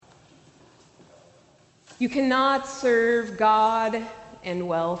You cannot serve God and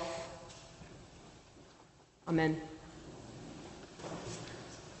wealth. Amen.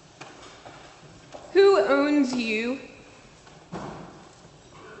 Who owns you?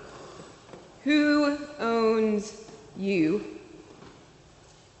 Who owns you?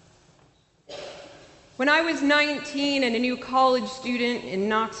 When I was 19 and a new college student in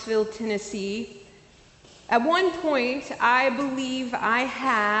Knoxville, Tennessee, at one point, I believe I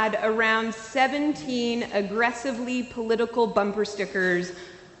had around 17 aggressively political bumper stickers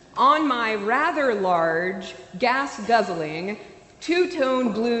on my rather large, gas-guzzling,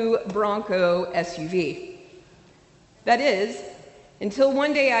 two-tone blue Bronco SUV. That is, until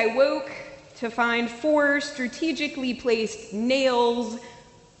one day I woke to find 4 strategically placed nails,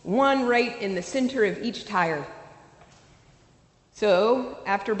 one right in the center of each tire. So,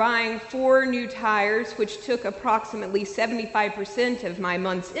 after buying 4 new tires, which took approximately 75% of my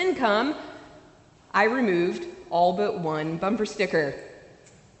month's income, I removed all but one bumper sticker.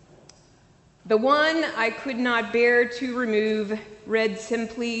 The one I could not bear to remove read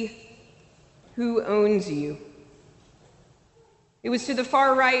simply, "Who owns you?" It was to the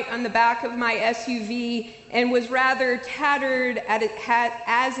far right on the back of my SUV and was rather tattered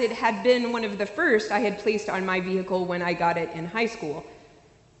as it had been one of the first I had placed on my vehicle when I got it in high school.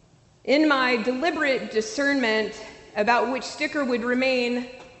 In my deliberate discernment about which sticker would remain,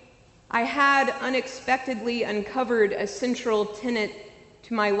 I had unexpectedly uncovered a central tenet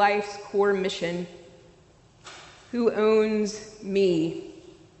to my life's core mission. Who owns me?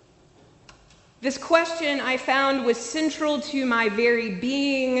 This question, I found, was central to my very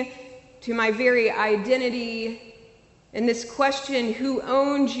being, to my very identity. And this question, who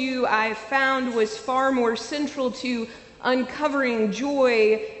owns you, I found was far more central to uncovering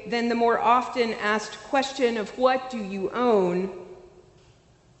joy than the more often asked question of what do you own?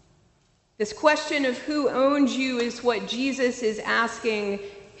 This question of who owns you is what Jesus is asking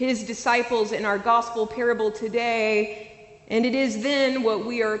his disciples in our gospel parable today. And it is then what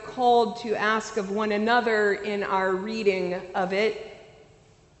we are called to ask of one another in our reading of it.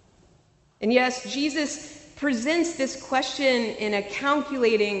 And yes, Jesus presents this question in a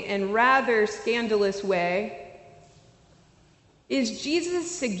calculating and rather scandalous way. Is Jesus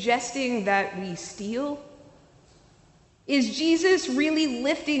suggesting that we steal? Is Jesus really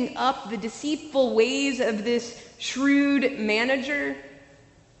lifting up the deceitful ways of this shrewd manager?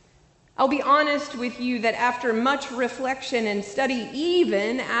 I'll be honest with you that after much reflection and study,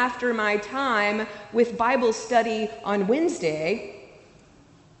 even after my time with Bible study on Wednesday,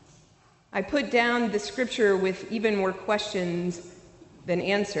 I put down the scripture with even more questions than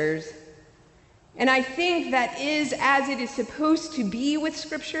answers. And I think that is as it is supposed to be with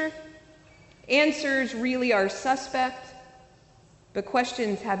scripture. Answers really are suspect, but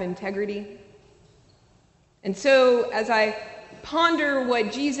questions have integrity. And so, as I ponder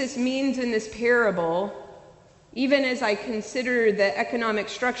what Jesus means in this parable, even as I consider the economic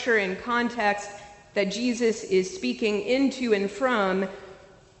structure and context that Jesus is speaking into and from,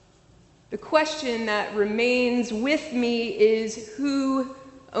 the question that remains with me is, who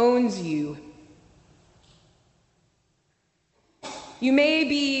owns you? You may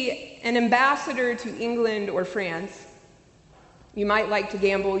be an ambassador to England or France. You might like to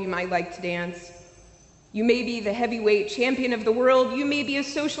gamble, you might like to dance. You may be the heavyweight champion of the world. You may be a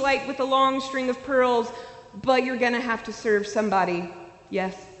socialite with a long string of pearls, but you're going to have to serve somebody.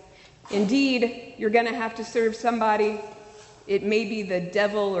 Yes, indeed, you're going to have to serve somebody. It may be the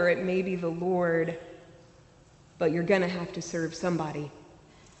devil or it may be the Lord, but you're going to have to serve somebody.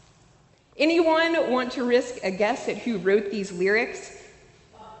 Anyone want to risk a guess at who wrote these lyrics?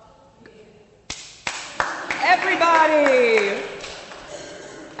 Everybody!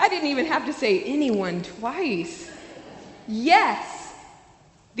 I didn't even have to say anyone twice. Yes,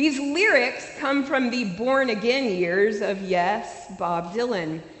 these lyrics come from the born-again years of, yes, Bob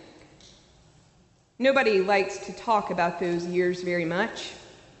Dylan. Nobody likes to talk about those years very much.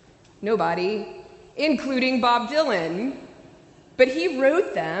 Nobody, including Bob Dylan. But he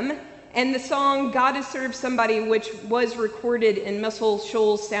wrote them, and the song Gotta Serve Somebody, which was recorded in Muscle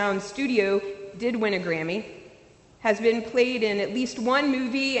Shoals Sound Studio, did win a Grammy. Has been played in at least one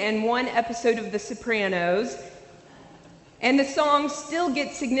movie and one episode of The Sopranos, and the song still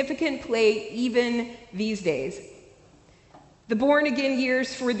gets significant play even these days. The born-again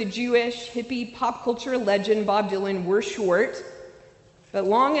years for the Jewish hippie pop culture legend Bob Dylan were short, but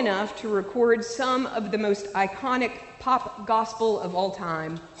long enough to record some of the most iconic pop gospel of all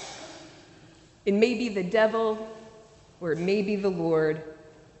time. It may be the devil, or it may be the Lord,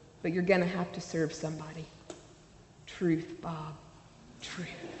 but you're going to have to serve somebody. Truth, Bob. Truth.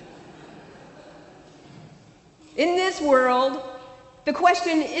 In this world, the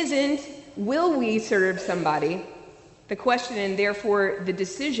question isn't, will we serve somebody? The question, and therefore the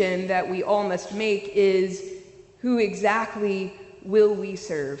decision that we all must make, is who exactly will we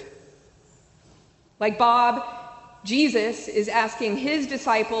serve? Like Bob, Jesus is asking his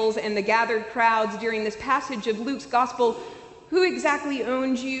disciples and the gathered crowds during this passage of Luke's gospel, who exactly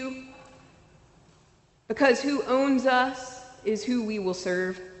owns you? Because who owns us is who we will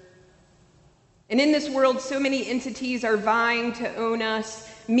serve. And in this world, so many entities are vying to own us,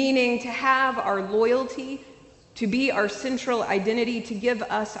 meaning to have our loyalty, to be our central identity, to give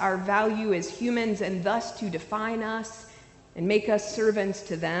us our value as humans, and thus to define us and make us servants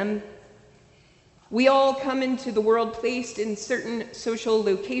to them. We all come into the world placed in certain social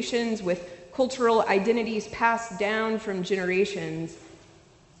locations with cultural identities passed down from generations.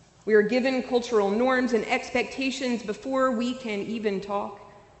 We are given cultural norms and expectations before we can even talk.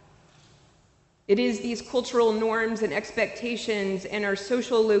 It is these cultural norms and expectations and our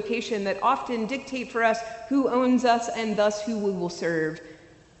social location that often dictate for us who owns us and thus who we will serve.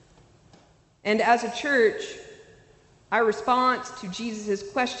 And as a church, our response to Jesus'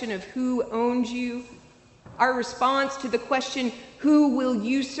 question of who owns you, our response to the question, who will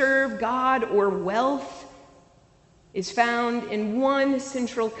you serve, God or wealth, is found in one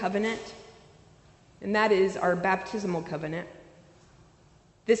central covenant, and that is our baptismal covenant.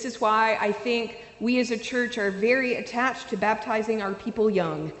 This is why I think we as a church are very attached to baptizing our people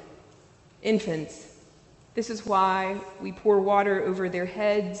young, infants. This is why we pour water over their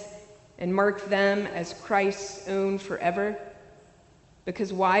heads and mark them as Christ's own forever,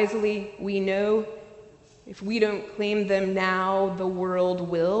 because wisely we know if we don't claim them now, the world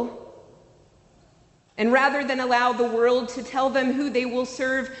will. And rather than allow the world to tell them who they will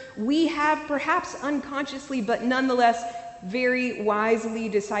serve, we have perhaps unconsciously, but nonetheless very wisely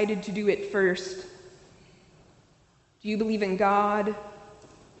decided to do it first. Do you believe in God?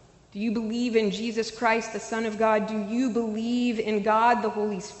 Do you believe in Jesus Christ, the Son of God? Do you believe in God, the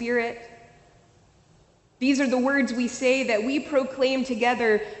Holy Spirit? These are the words we say, that we proclaim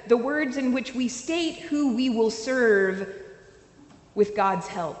together, the words in which we state who we will serve with God's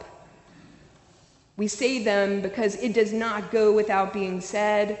help. We say them because it does not go without being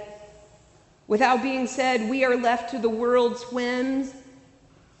said. Without being said, we are left to the world's whims.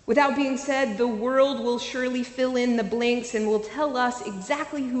 Without being said, the world will surely fill in the blanks and will tell us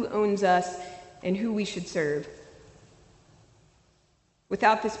exactly who owns us and who we should serve.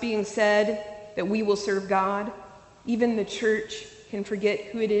 Without this being said, that we will serve God, even the church can forget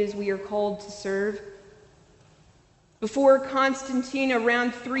who it is we are called to serve. Before Constantine,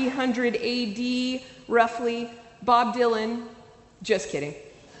 around 300 AD, roughly, Bob Dylan, just kidding.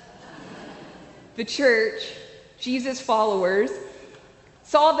 The church, Jesus' followers,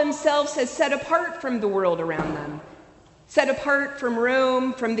 saw themselves as set apart from the world around them, set apart from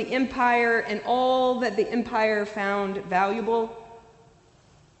Rome, from the empire, and all that the empire found valuable.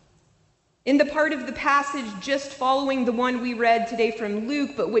 In the part of the passage just following the one we read today from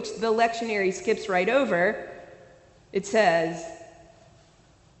Luke, but which the lectionary skips right over, it says,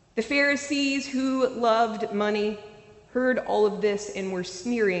 "The Pharisees who loved money heard all of this and were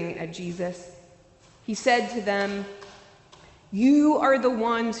sneering at Jesus. He said to them, 'You are the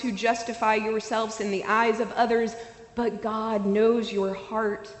ones who justify yourselves in the eyes of others, but God knows your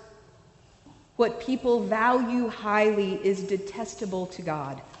heart. What people value highly is detestable to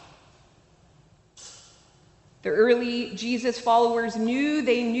God.'" The early Jesus followers knew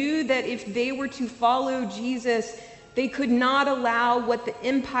that if they were to follow Jesus, they could not allow what the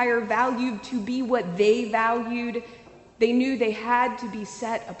empire valued to be what they valued. They knew they had to be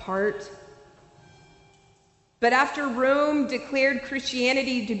set apart. But after Rome declared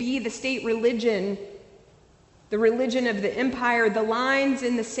Christianity to be the state religion, the religion of the empire, the lines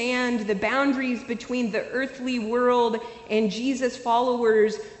in the sand, the boundaries between the earthly world and Jesus'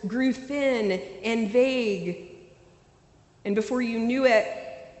 followers grew thin and vague. And before you knew it,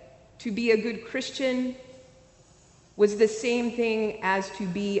 to be a good Christian was the same thing as to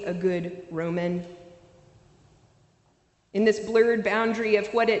be a good Roman. In this blurred boundary of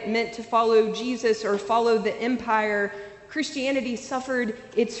what it meant to follow Jesus or follow the empire, Christianity suffered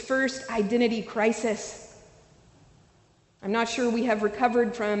its first identity crisis. I'm not sure we have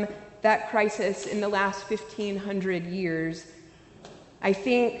recovered from that crisis in the last 1,500 years. I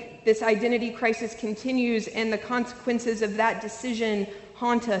think this identity crisis continues, and the consequences of that decision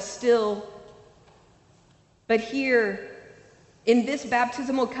haunt us still. But here, in this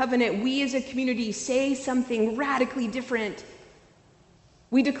baptismal covenant, we as a community say something radically different.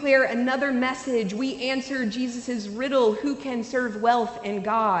 We declare another message. We answer Jesus' riddle, who can serve wealth and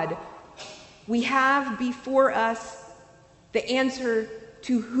God? we have before us the answer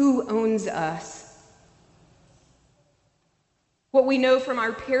to who owns us. What we know from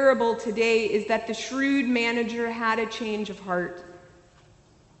our parable today is that the shrewd manager had a change of heart,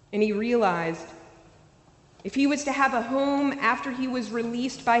 and he realized if he was to have a home after he was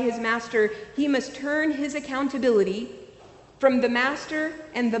released by his master, he must turn his accountability from the master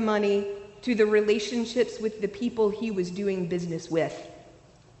and the money to the relationships with the people he was doing business with.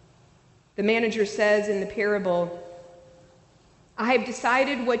 The manager says in the parable, "I have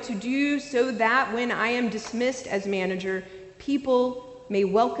decided what to do so that when I am dismissed as manager, people may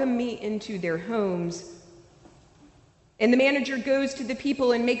welcome me into their homes." And the manager goes to the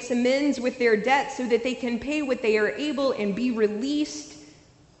people and makes amends with their debt so that they can pay what they are able and be released,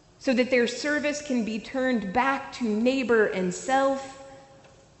 so that their service can be turned back to neighbor and self.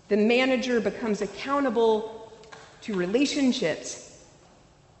 The manager becomes accountable to relationships.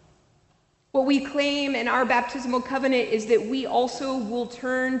 What we claim in our baptismal covenant is that we also will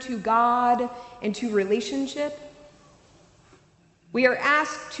turn to God and to relationship. We are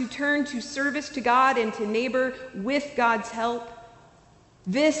asked to turn to service to God and to neighbor with God's help.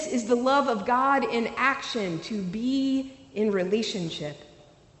 This is the love of God in action, to be in relationship.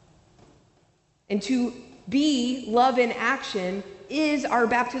 And to be love in action is our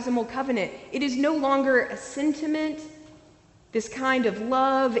baptismal covenant. It is no longer a sentiment. This kind of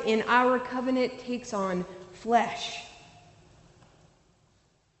love in our covenant takes on flesh.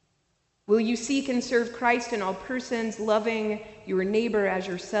 Will you seek and serve Christ in all persons, loving your neighbor as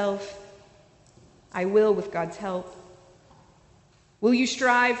yourself? I will, with God's help. Will you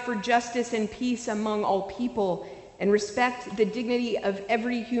strive for justice and peace among all people and respect the dignity of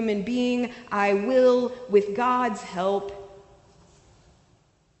every human being? I will, with God's help.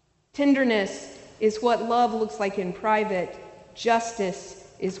 Tenderness is what love looks like in private. Justice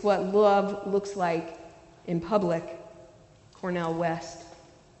is what love looks like in public. Cornel West.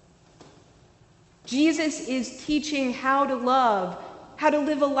 Jesus is teaching how to love, how to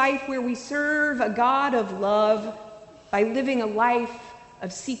live a life where we serve a God of love by living a life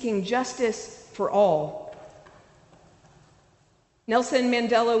of seeking justice for all. Nelson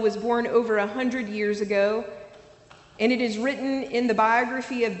Mandela was born over 100 years ago, and it is written in the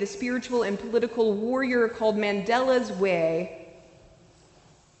biography of the spiritual and political warrior called Mandela's Way.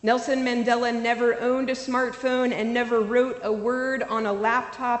 Nelson Mandela never owned a smartphone and never wrote a word on a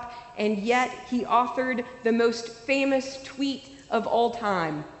laptop, and yet he authored the most famous tweet of all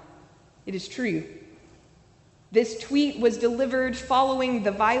time. It is true. This tweet was delivered following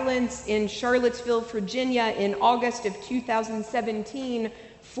the violence in Charlottesville, Virginia in August of 2017,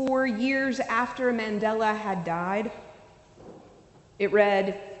 4 years after Mandela had died. It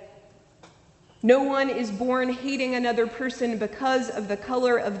read, "No one is born hating another person because of the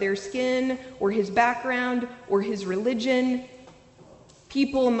color of their skin or his background or his religion.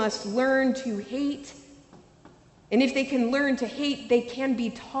 People must learn to hate. And if they can learn to hate, they can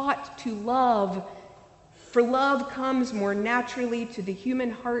be taught to love. For love comes more naturally to the human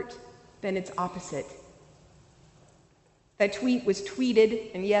heart than its opposite." That tweet was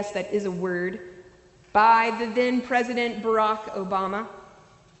tweeted, and yes, that is a word, by the then President Barack Obama.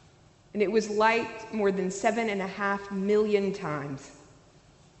 And it was liked more than 7.5 million times.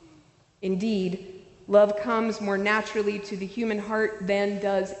 Indeed, love comes more naturally to the human heart than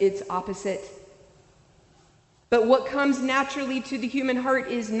does its opposite. But what comes naturally to the human heart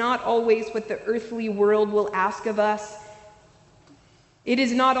is not always what the earthly world will ask of us. It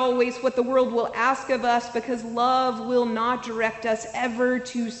is not always what the world will ask of us, because love will not direct us ever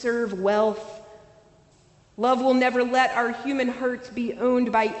to serve wealth. Love will never let our human hearts be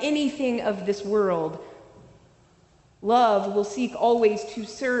owned by anything of this world. Love will seek always to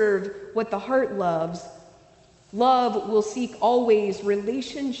serve what the heart loves. Love will seek always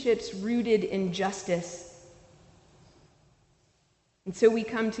relationships rooted in justice. And so we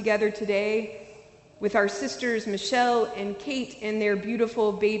come together today with our sisters Michelle and Kate and their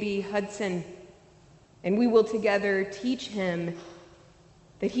beautiful baby Hudson, and we will together teach him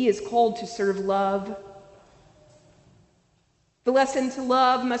that he is called to serve love. The lesson to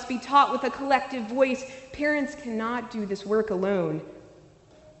love must be taught with a collective voice. Parents cannot do this work alone.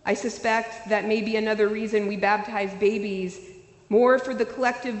 I suspect that may be another reason we baptize babies, more for the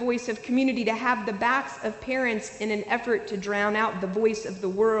collective voice of community, to have the backs of parents in an effort to drown out the voice of the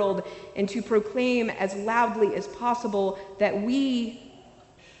world and to proclaim as loudly as possible that we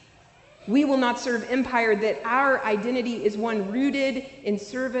will not serve empire, that our identity is one rooted in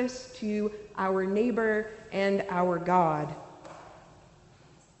service to our neighbor and our God.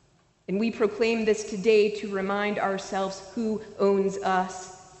 And we proclaim this today to remind ourselves who owns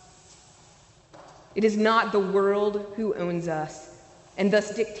us. It is not the world who owns us and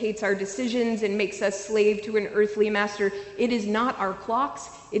thus dictates our decisions and makes us slave to an earthly master. It is not our clocks.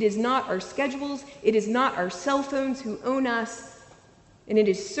 It is not our schedules. It is not our cell phones who own us. And it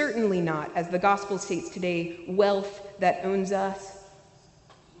is certainly not, as the gospel states today, wealth that owns us.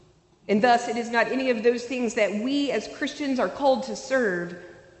 And thus, it is not any of those things that we as Christians are called to serve.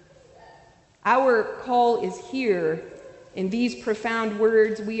 Our call is here in these profound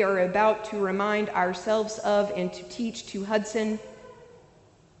words we are about to remind ourselves of and to teach to Hudson.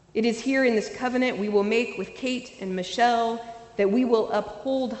 It is here in this covenant we will make with Kate and Michelle that we will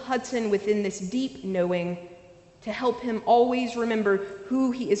uphold Hudson within this deep knowing to help him always remember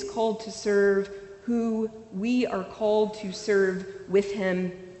who he is called to serve, who we are called to serve with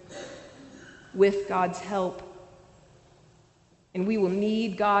him, with God's help. And we will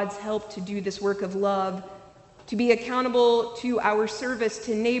need God's help to do this work of love, to be accountable to our service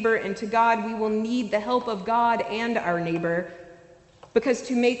to neighbor and to God. We will need the help of God and our neighbor, because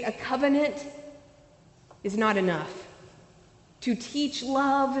to make a covenant is not enough. To teach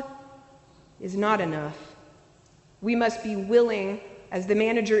love is not enough. We must be willing, as the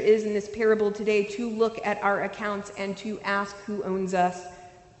manager is in this parable today, to look at our accounts and to ask who owns us.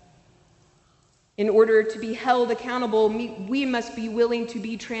 In order to be held accountable, we must be willing to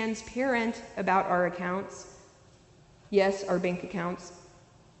be transparent about our accounts. Yes, our bank accounts,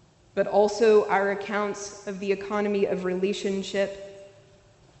 but also our accounts of the economy of relationship.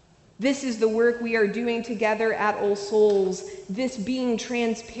 This is the work we are doing together at All Souls, this being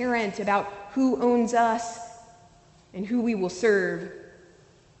transparent about who owns us and who we will serve.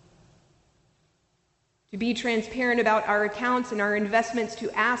 To be transparent about our accounts and our investments,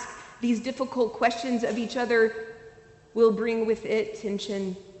 to ask these difficult questions of each other, will bring with it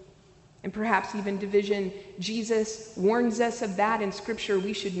tension and perhaps even division. Jesus warns us of that in Scripture.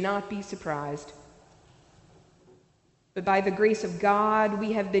 We should not be surprised. But by the grace of God,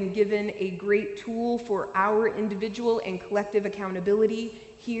 we have been given a great tool for our individual and collective accountability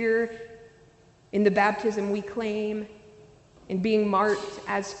here in the baptism we claim, in being marked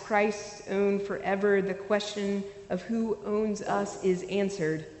as Christ's own forever. The question of who owns us is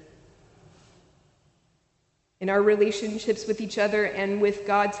answered. In our relationships with each other and with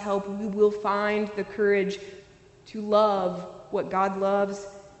God's help, we will find the courage to love what God loves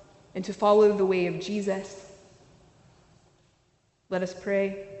and to follow the way of Jesus. Let us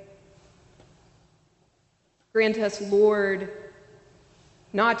pray. Grant us, Lord,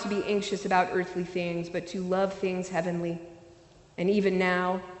 not to be anxious about earthly things, but to love things heavenly. And even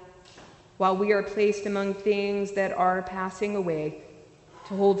now, while we are placed among things that are passing away,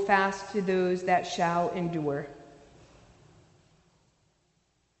 to hold fast to those that shall endure.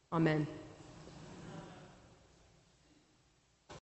 Amen.